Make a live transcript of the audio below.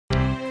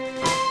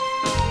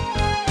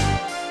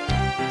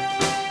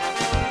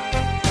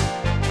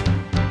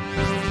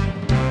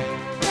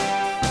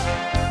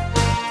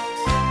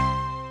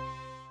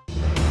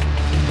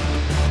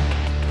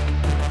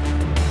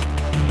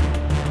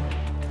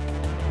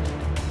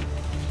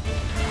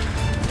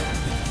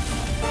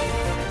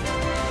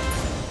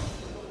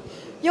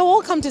You're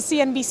welcome to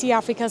CNBC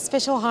Africa's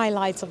special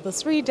highlights of the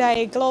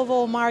three-day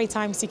Global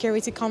Maritime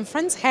Security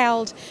Conference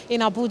held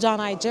in Abuja,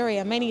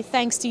 Nigeria. Many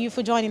thanks to you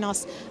for joining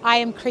us. I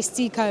am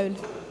Christy Cole.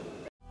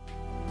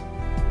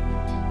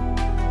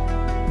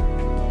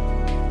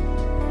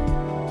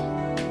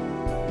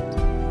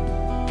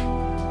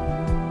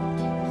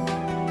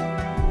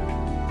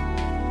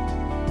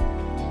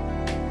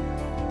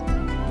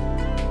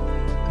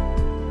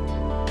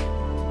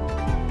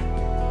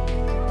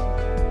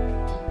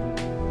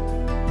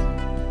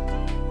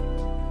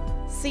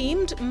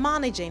 Themed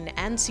Managing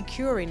and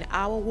Securing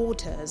Our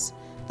Waters,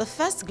 the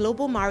first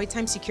Global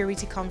Maritime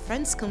Security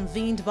Conference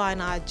convened by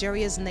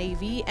Nigeria's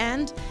Navy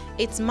and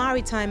its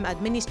Maritime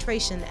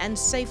Administration and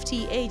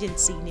Safety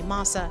Agency,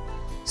 NIMASA,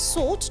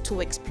 sought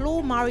to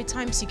explore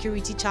maritime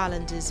security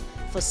challenges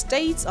for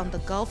states on the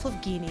Gulf of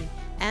Guinea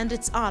and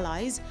its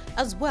allies,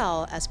 as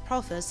well as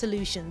proffer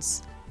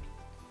solutions.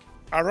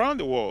 Around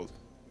the world,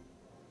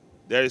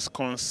 there is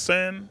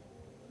concern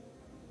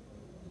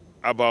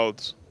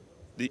about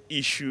the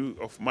issue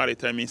of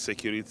maritime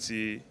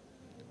insecurity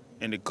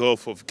in the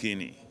Gulf of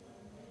Guinea.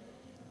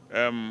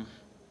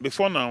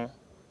 Before now,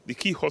 the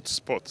key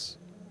hotspots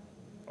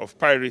of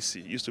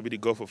piracy used to be the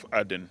Gulf of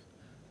Aden.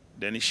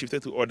 Then it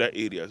shifted to other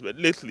areas. But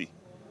lately,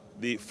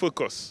 the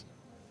focus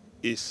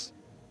is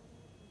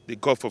the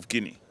Gulf of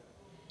Guinea.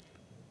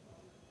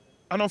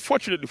 And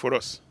unfortunately for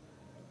us,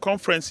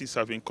 conferences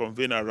have been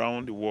convened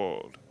around the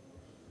world,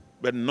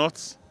 but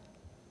not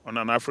on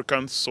an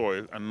African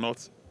soil and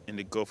not in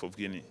the Gulf of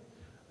Guinea,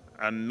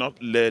 and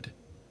not led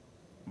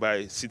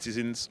by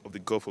citizens of the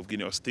Gulf of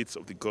Guinea or states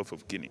of the Gulf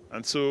of Guinea.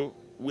 And so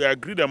we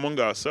agreed among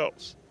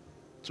ourselves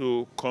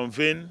to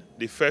convene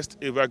the first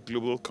ever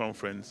global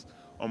conference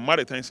on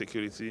maritime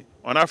security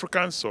on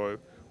African soil,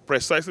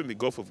 precisely in the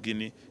Gulf of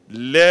Guinea,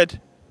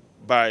 led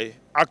by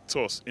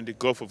actors in the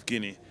Gulf of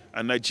Guinea.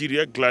 And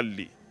Nigeria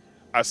gladly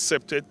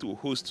accepted to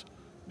host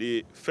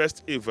the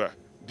first ever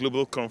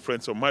global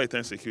conference on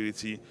maritime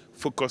security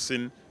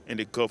focusing in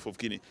the Gulf of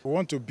Guinea. We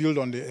want to build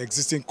on the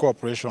existing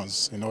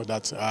cooperations,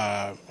 that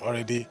are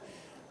already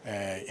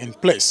in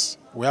place.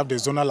 We have the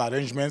zonal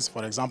arrangements.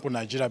 For example,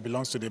 Nigeria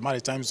belongs to the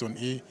Maritime Zone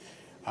E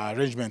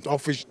arrangement,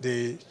 of which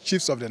the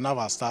chiefs of the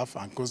naval staff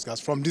and coast guards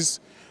from this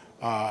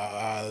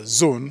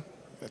zone,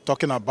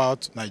 talking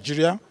about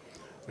Nigeria,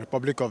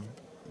 Republic of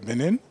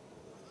Benin,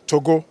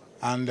 Togo,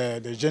 and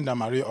the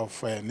Gendarmerie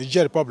of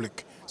Niger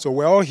Republic. So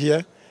we're all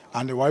here,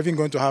 and we're even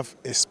going to have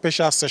a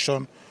special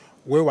session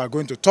where we're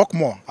going to talk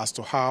more as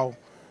to how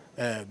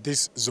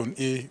this Zone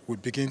A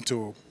would begin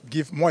to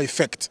give more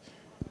effect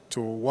to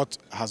what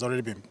has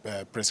already been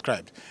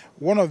prescribed.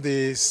 One of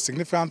the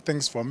significant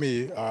things for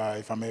me,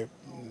 if I may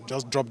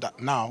just drop that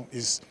now,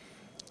 is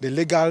the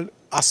legal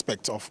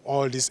aspect of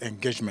all these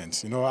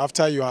engagements.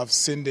 After you have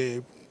seen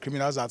the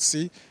criminals at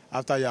sea,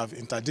 after you have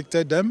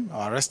interdicted them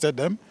or arrested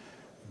them,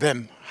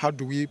 then how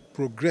do we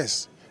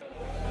progress?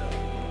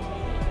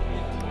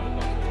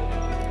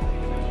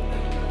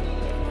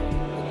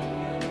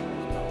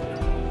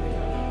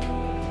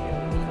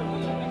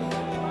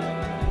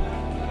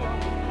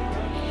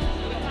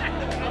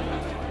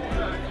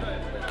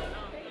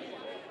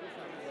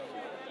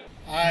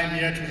 I am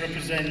here to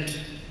represent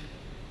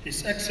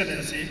His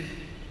Excellency,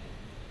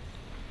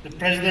 the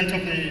President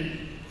of the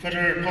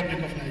Federal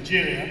Republic of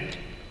Nigeria,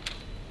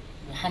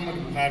 Muhammad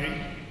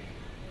Buhari,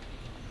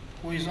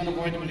 who is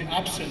unavoidably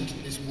absent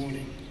this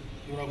morning.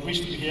 He would have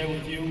wished to be here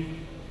with you,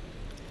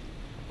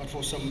 but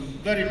for some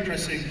very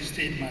pressing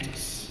state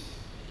matters.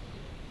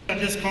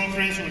 This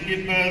conference will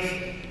give birth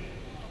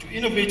to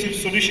innovative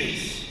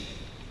solutions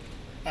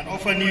and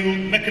offer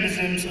new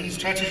mechanisms and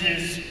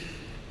strategies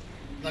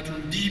that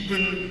will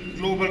deepen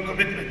global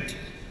commitment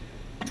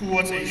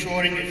towards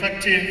ensuring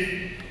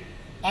effective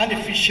and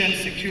efficient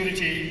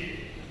security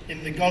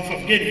in the Gulf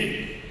of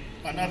Guinea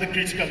and other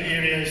critical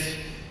areas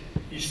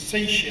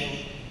essential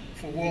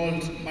for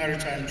world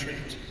maritime trade.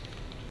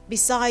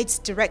 Besides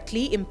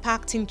directly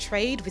impacting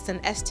trade with an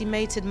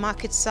estimated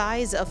market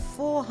size of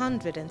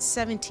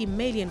 470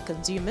 million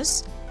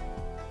consumers,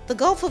 the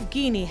Gulf of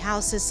Guinea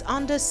houses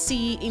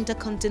undersea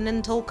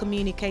intercontinental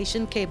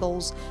communication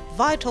cables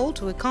vital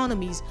to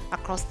economies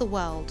across the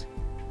world.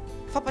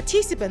 For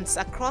participants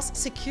across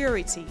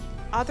security,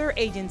 other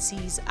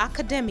agencies,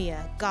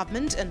 academia,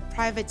 government and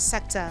private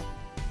sector,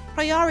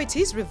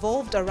 priorities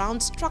revolved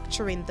around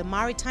structuring the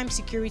maritime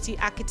security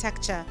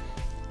architecture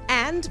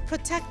and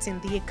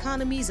protecting the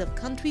economies of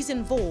countries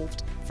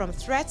involved from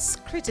threats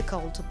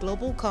critical to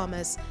global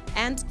commerce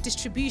and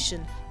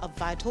distribution of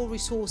vital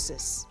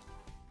resources.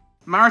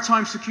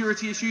 Maritime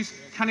security issues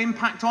can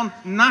impact on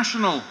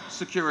national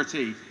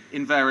security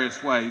in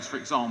various ways, for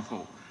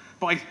example,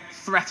 by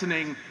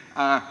threatening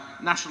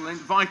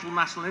vital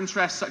national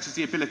interests such as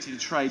the ability to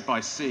trade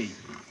by sea.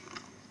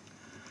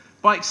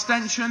 By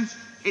extension,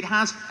 it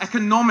has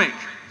economic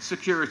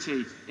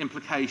security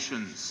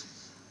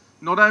implications.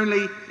 Not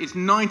only is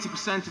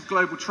 90% of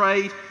global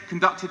trade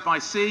conducted by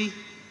sea,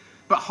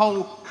 but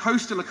whole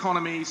coastal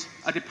economies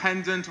are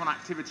dependent on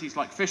activities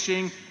like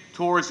fishing,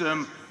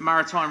 tourism,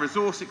 maritime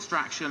resource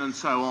extraction, and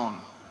so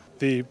on.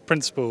 The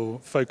principal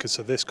focus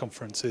of this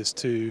conference is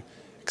to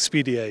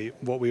expedite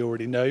what we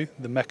already know,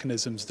 the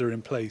mechanisms that are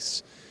in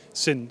place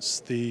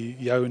since the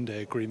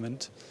Yaoundé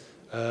Agreement.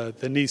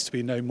 There needs to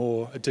be no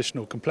more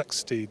additional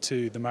complexity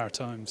to the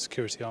maritime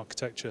security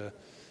architecture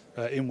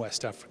in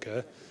West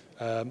Africa.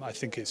 I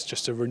think it's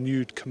just a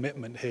renewed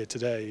commitment here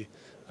today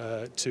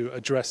to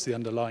address the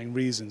underlying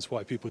reasons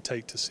why people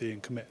take to sea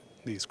and commit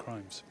these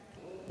crimes.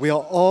 We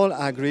are all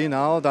agree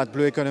now that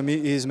blue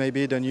economy is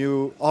maybe the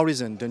new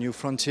horizon, the new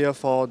frontier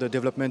for the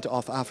development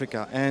of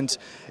Africa. And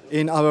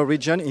in our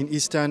region, in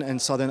Eastern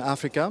and Southern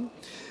Africa,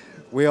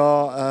 we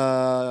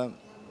are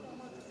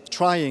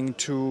trying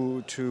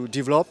to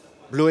develop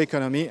blue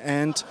economy,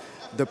 and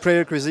the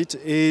prerequisite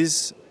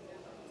is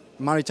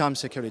maritime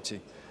security.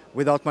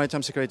 Without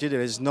maritime security,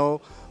 there is no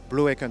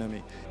blue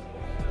economy.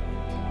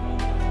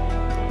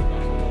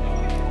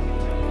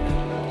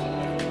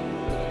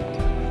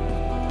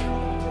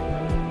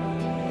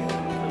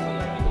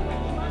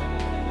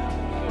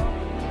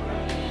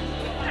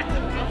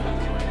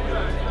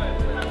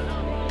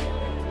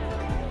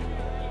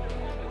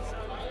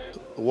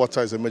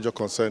 Water is a major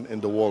concern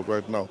in the world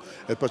right now,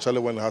 especially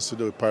when it has to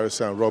do with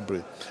piracy and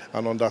robbery,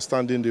 and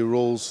understanding the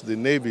roles the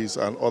navies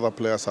and other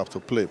players have to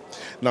play.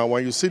 Now,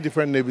 when you see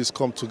different navies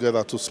come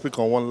together to speak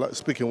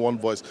in one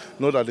voice,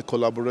 know that the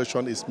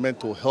collaboration is meant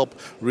to help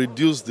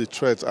reduce the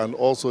threat and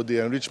also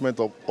the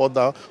enrichment of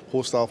other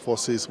hostile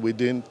forces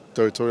within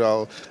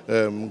territorial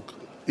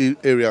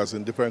areas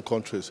in different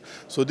countries.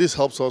 So this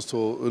helps us to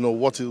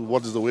what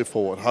is the way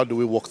forward. How do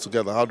we work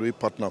together? How do we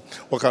partner?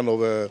 What kind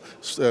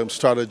of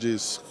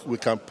strategies we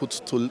can put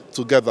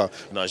together?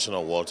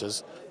 National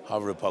waters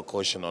have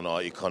repercussion on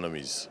our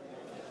economies.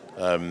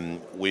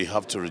 We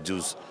have to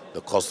reduce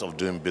the cost of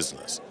doing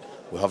business.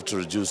 We have to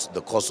reduce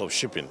the cost of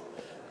shipping.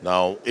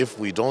 Now, if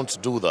we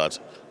don't do that,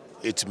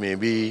 it may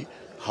be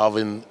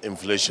having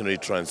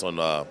inflationary trends on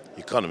our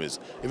economies,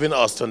 even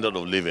our standard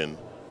of living.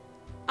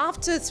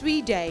 After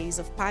 3 days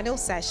of panel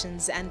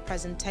sessions and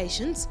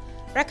presentations,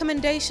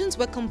 recommendations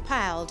were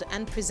compiled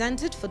and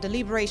presented for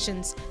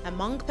deliberations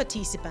among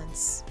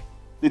participants.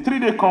 The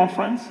 3-day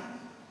conference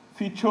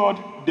featured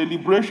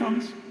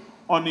deliberations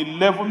on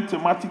 11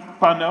 thematic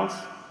panels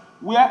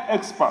where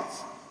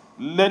experts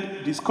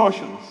led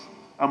discussions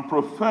and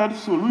preferred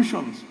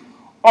solutions,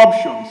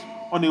 options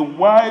on a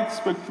wide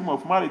spectrum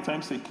of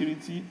maritime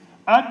security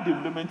and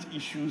development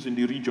issues in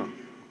the region.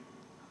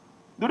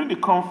 During the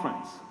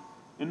conference,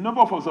 a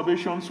number of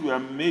observations were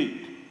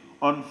made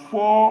on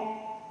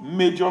 4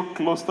 major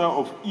clusters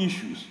of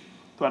issues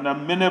to an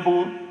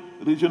amenable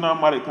regional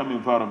maritime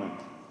environment.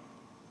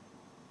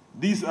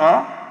 These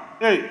are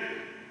A,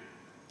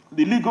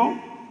 the legal,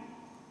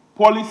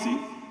 policy,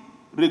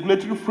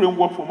 regulatory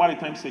framework for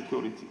maritime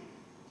security.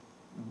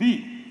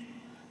 B,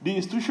 the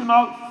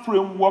institutional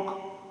framework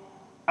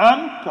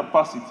and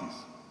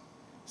capacities.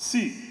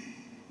 C,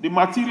 the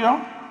material,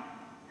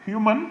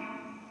 human,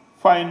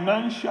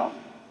 financial,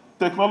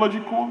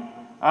 technological,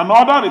 and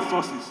other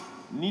resources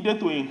needed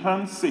to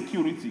enhance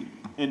security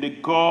in the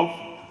Gulf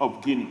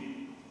of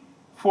Guinea.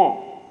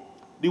 4,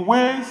 the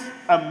ways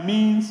and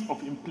means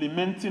of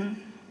implementing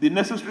the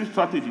necessary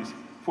strategies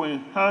for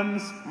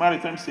enhanced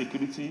maritime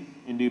security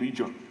in the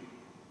region.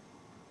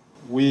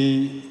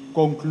 We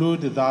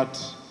conclude that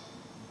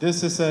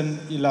this is an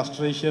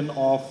illustration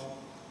of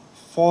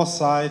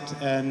foresight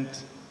and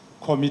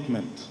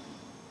commitment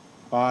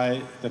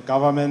by the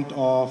government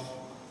of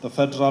the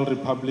Federal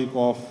Republic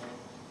of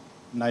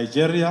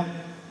Nigeria,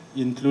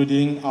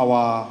 including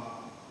our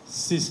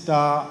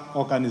sister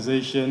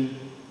organization,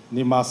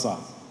 NIMASA.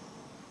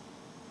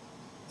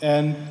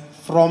 And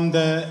from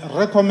the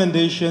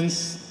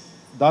recommendations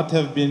that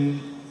have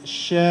been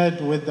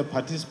shared with the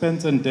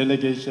participants and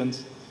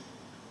delegations,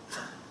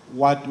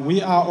 what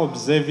we are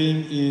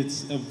observing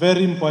is a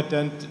very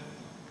important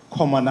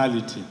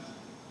commonality.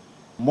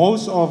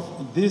 Most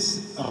of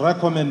these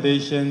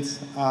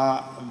recommendations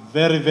are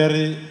very,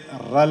 very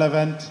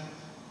relevant,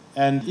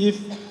 and if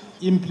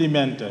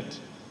implemented,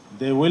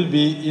 they will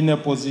be in a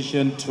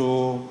position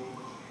to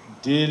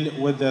deal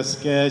with the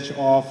scourge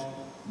of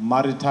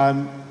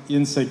maritime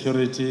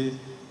insecurity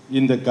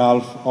in the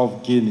Gulf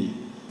of Guinea.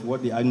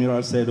 What the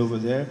Admiral said over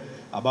there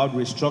about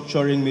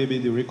restructuring maybe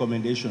the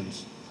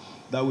recommendations,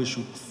 that we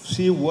should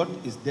see what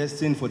is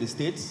destined for the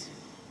states,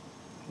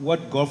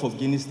 what Gulf of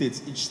Guinea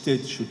states, each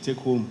state should take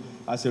home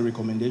as a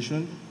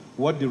recommendation,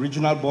 what the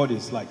regional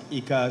bodies like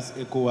ECAS,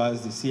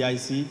 ECOWAS, the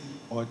CIC,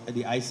 or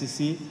the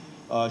ICC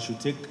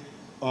should take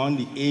on,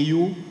 the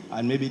AU,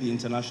 and maybe the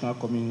international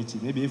community.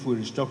 Maybe if we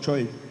restructure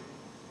it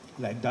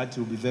like that, it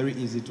will be very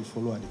easy to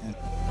follow at the end.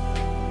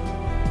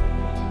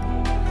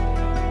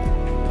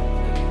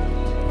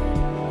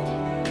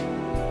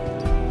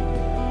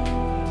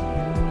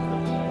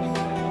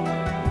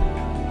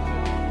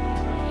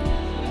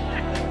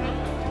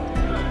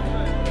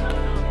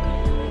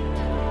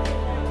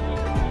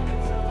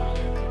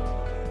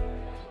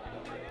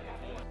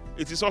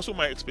 It is also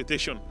my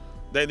expectation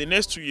that in the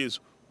next 2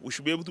 years, we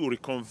should be able to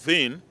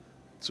reconvene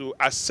to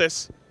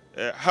assess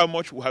how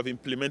much we have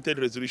implemented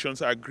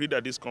resolutions agreed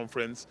at this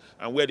conference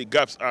and where the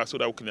gaps are so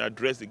that we can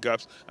address the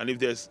gaps. And if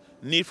there's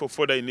need for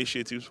further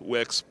initiatives,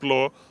 we'll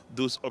explore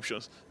those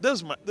options.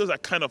 Those are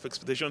kind of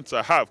expectations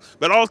I have.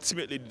 But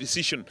ultimately, the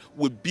decision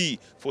will be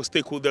for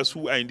stakeholders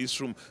who are in this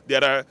room.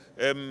 There are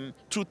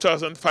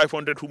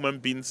 2,500 human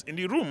beings in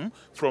the room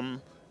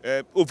from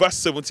over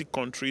 70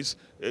 countries.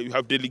 You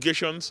have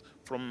delegations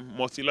from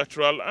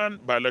multilateral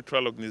and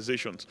bilateral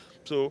organizations.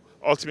 So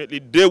ultimately,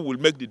 they will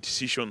make the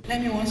decision.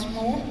 Let me once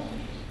more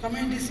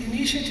commend this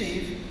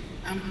initiative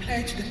and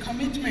pledge the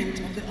commitment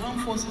of the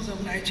armed forces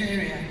of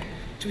Nigeria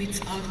to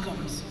its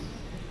outcomes.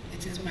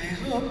 It is my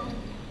hope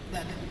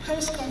that the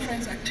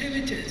post-conference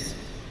activities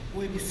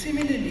will be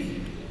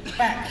similarly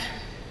backed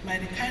by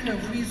the kind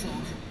of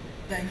resolve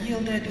that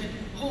yielded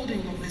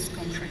holding of this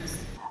conference.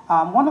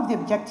 One of the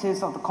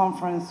objectives of the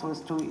conference was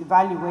to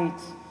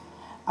evaluate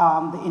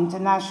the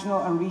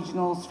international and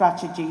regional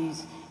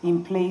strategies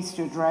in place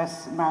to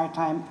address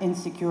maritime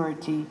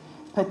insecurity,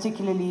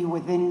 particularly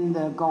within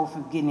the Gulf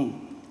of Guinea.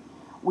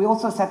 We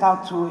also set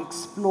out to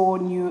explore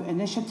new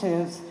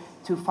initiatives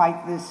to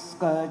fight this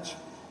scourge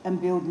and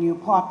build new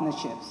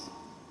partnerships.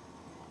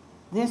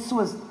 This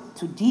was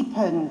to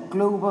deepen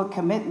global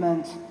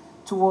commitment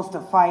towards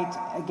the fight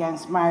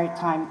against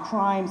maritime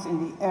crimes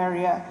in the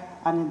area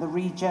and in the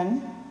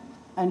region,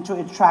 and to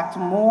attract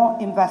more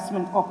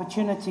investment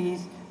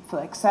opportunities for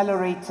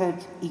accelerated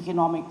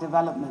economic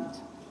development.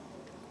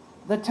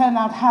 The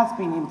turnout has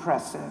been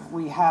impressive.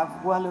 We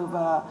have well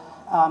over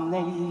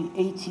nearly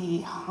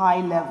 80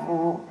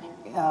 high-level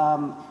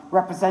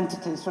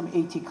representatives from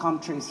 80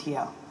 countries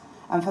here.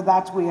 And for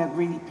that, we are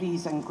really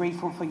pleased and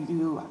grateful for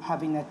you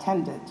having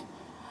attended.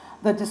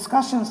 The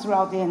discussions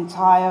throughout the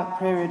entire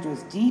period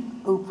was deep,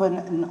 open,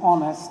 and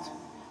honest.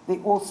 They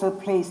also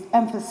placed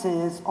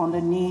emphasis on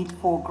the need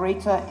for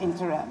greater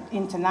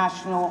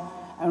international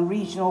and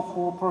regional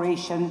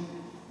cooperation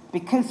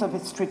because of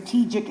its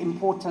strategic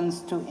importance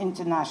to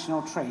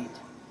international trade.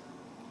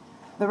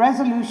 The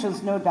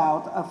resolutions, no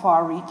doubt, are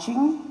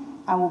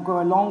far-reaching and will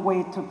go a long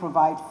way to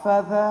provide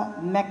further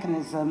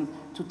mechanism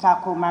to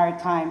tackle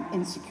maritime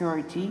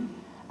insecurity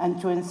and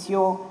to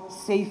ensure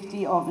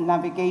safety of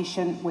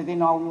navigation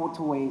within our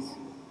waterways.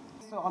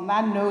 So on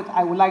that note,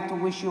 I would like to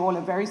wish you all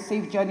a very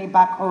safe journey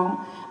back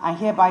home. I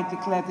hereby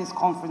declare this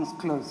conference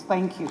closed.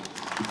 Thank you.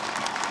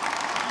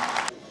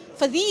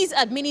 For these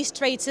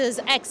administrators,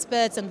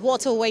 experts and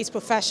waterways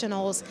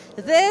professionals,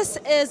 this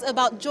is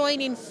about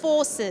joining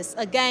forces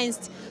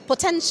against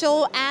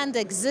potential and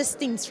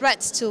existing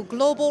threats to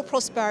global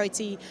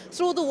prosperity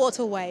through the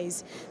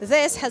waterways.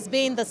 This has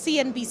been the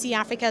CNBC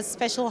Africa's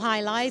special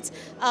highlight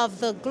of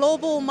the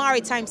Global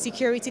Maritime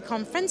Security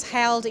Conference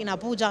held in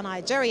Abuja,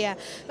 Nigeria.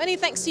 Many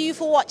thanks to you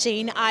for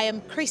watching. I am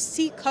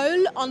Christy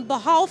Cole. On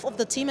behalf of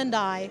the team and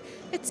I,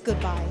 it's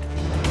goodbye.